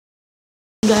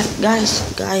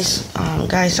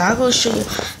guys, I will show you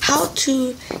how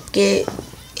to get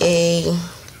a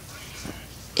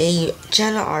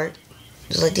channel art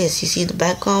just like this. You see the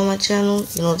background on my channel,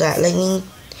 you know that lightning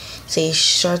say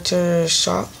shutter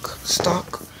stock.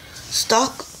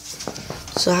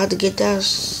 So how to get that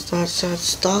stock? So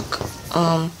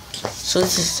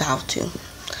this is how to.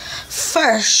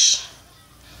 First,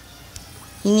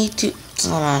 you need to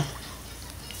hold on.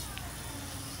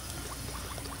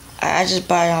 I just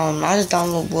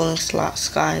downloaded Bowling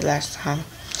Sky last time.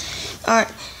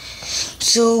 Alright,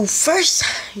 so first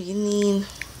you need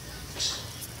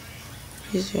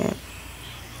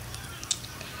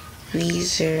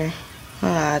Weezer.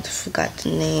 Hold on, I forgot the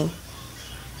name.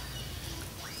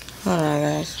 Hold on,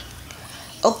 guys.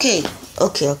 Okay.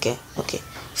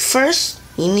 First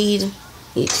you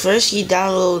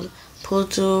download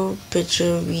Proto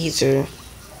Picture Weezer.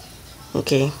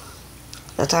 Okay.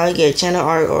 That's how you get a channel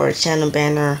art or a channel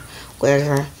banner,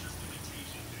 whatever.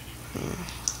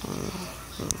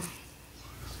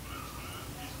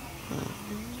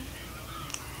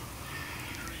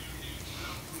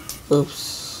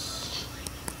 Oops.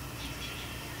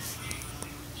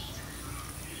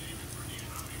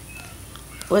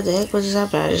 What the heck? What just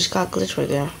happened? I just got glitched right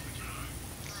there.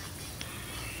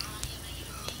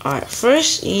 Alright,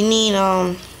 first you need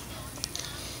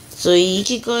so you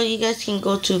guys can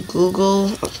go to Google.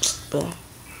 You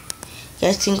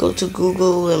guys can go to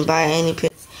Google and buy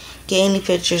get any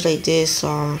pictures like this.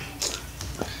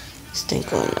 Let's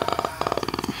think on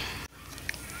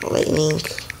lightning.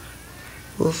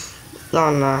 Oof.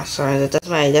 No, sorry. That's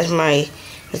my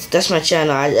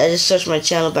channel. I just searched my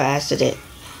channel by accident.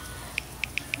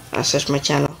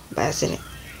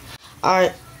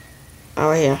 Alright,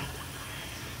 right here.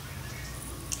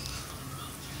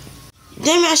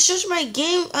 Damn it, I searched my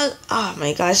game. Oh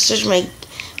my god, I searched my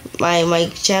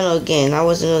channel again. I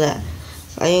wasn't know that.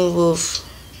 Lightning Wolf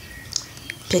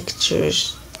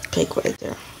pictures. Pick right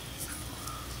there.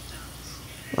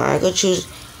 Alright, go choose.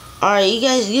 Alright,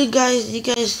 you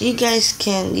guys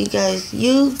can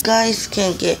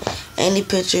get any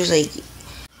pictures like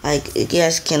you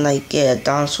guys can get a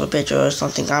dinosaur picture or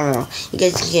something. I don't know. You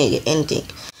guys can get anything.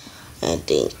 I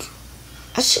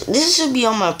think this should be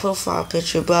on my profile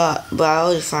picture, but I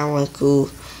already found one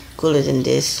cooler than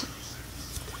this.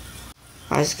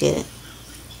 Let's get it.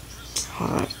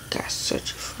 Hold on, gotta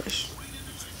search it first.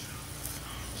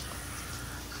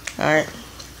 Alright,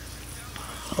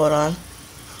 hold on.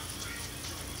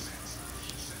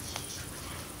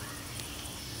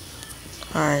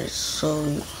 Alright, so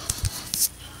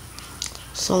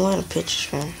where are the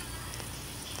pictures, man?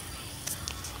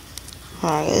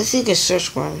 Alright, let's see if we can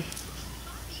search one.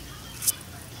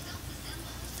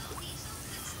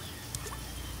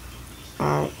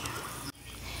 Alright.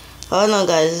 Oh no,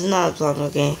 guys, it's not a problem,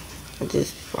 okay? I did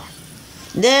this before.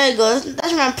 There it goes.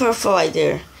 That's my profile right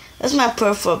there. That's my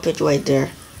profile picture right there.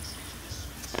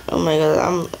 Oh my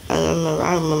god,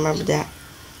 I remember that.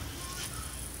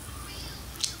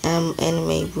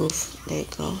 Anime roof. There you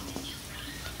go.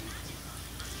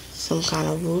 Some kind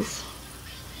of roof.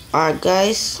 Alright,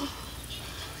 guys.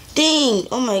 Dang!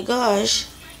 Oh my gosh.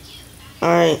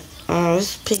 Alright,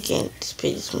 let's pick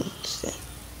this one.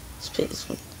 Let's pick this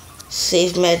one.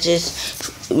 Save matches.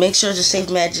 Make sure to save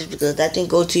matches because that thing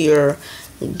go to your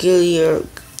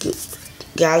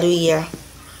gallery. Yeah.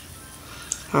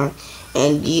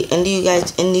 And you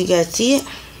guys see it?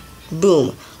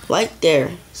 Boom! Right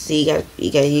there. See,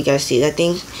 you guys see that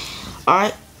thing?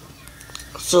 Alright.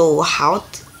 So how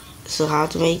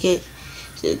to make it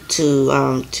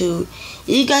to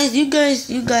you guys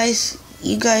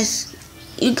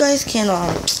can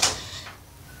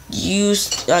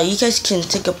use you guys can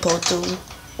take a photo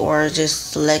or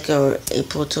just select a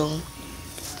photo.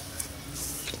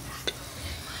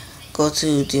 Go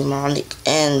to demonic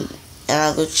and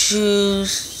I will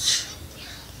choose.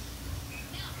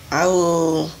 I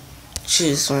will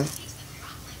choose one.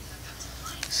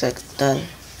 Select done.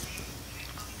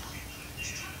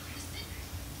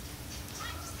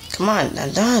 Come on,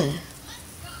 I'm done.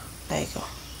 There you go.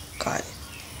 Got it.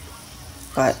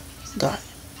 Got it.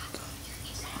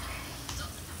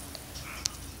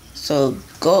 So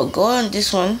go on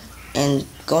this one and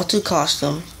go to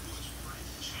costume.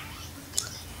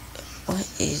 What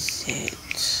is it?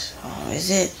 Oh, is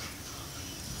it?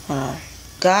 Hold on.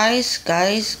 Guys,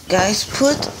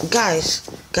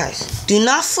 do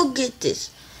not forget this.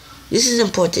 This is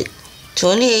important.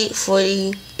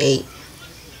 2848.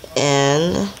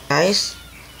 And guys,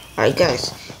 alright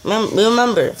guys,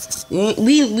 remember,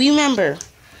 we remember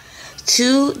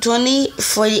 2 20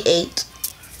 48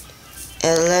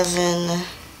 11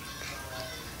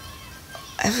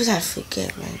 Every time I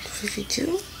forget, man.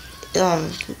 52?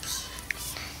 Oops.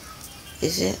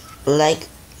 Is it like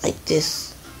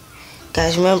this?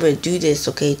 Guys, remember, do this,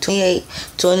 okay? 28,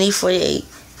 20, 48,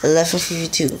 11,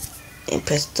 52. And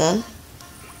press done.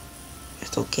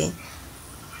 That's okay.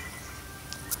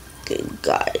 Okay,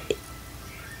 got it.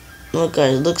 Oh my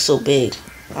god, it looks so big.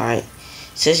 Alright.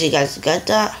 Since you guys got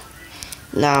that,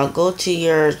 now go to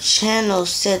your channel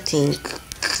setting.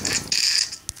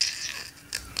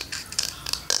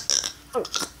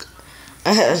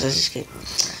 Just kidding.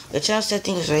 Your channel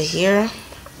setting is right here.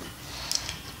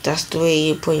 That's the way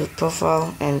you put your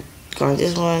profile, and go on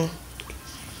this one.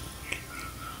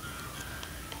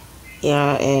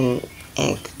 Yeah, and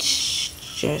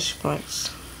just parts.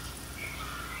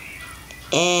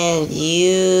 And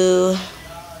you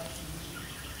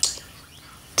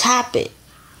tap it.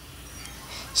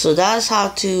 So that's how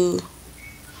to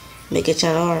make a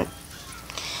channel art.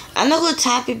 I'm not gonna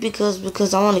tap it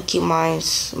because I want to keep my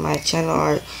channel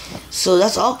art. So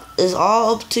that's all. It's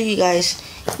all up to you guys.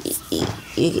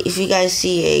 If you guys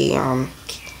see a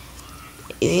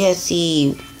if you guys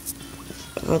see,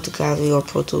 go to Gallery or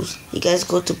Pro Tools. You guys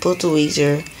go to Pro Tools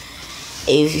Weezer.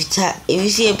 If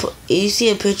you see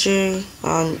a picture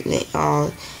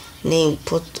named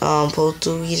Pro Tools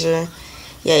Weezer,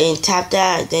 yeah, and tap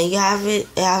that, then you have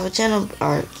a channel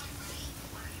art.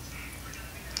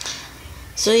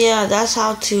 So yeah, that's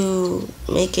how to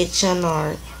make a channel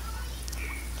art.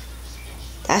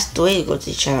 That's the way to go to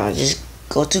the channel. Just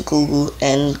go to Google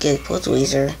and get Pro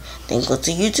Tools Weezer, then go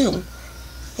to YouTube.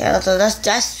 Yeah, so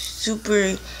that's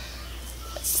super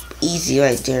easy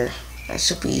right there. That's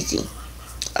super easy.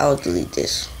 I'll delete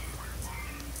this.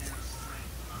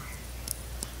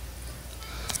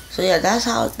 So yeah, that's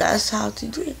how to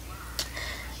do it.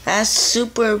 That's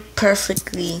super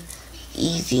perfectly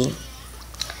easy.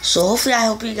 So hopefully I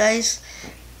help you guys,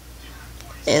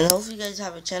 and hopefully you guys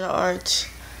have a channel art.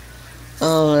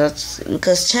 That's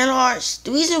because channel arts.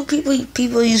 The reason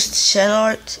people use channel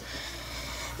art,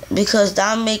 because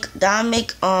that make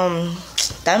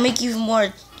even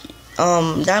more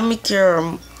that make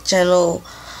your channel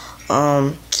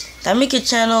that make your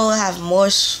channel have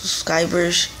more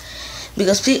subscribers,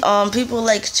 because people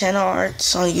like channel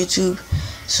arts on YouTube.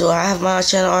 So I have my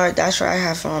channel art. That's why I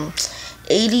have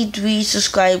 83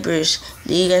 subscribers.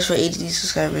 Thank you guys for 83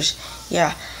 subscribers.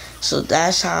 Yeah. So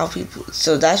that's how people.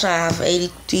 So that's why I have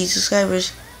 83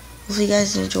 subscribers. Hopefully you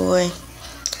guys enjoy.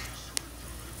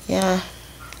 Yeah.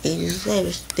 80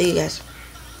 subscribers. Thank you guys.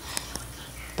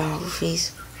 Bow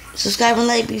face. Subscribe and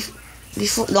like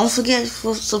before. Don't forget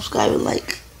to subscribe and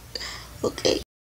like. Okay.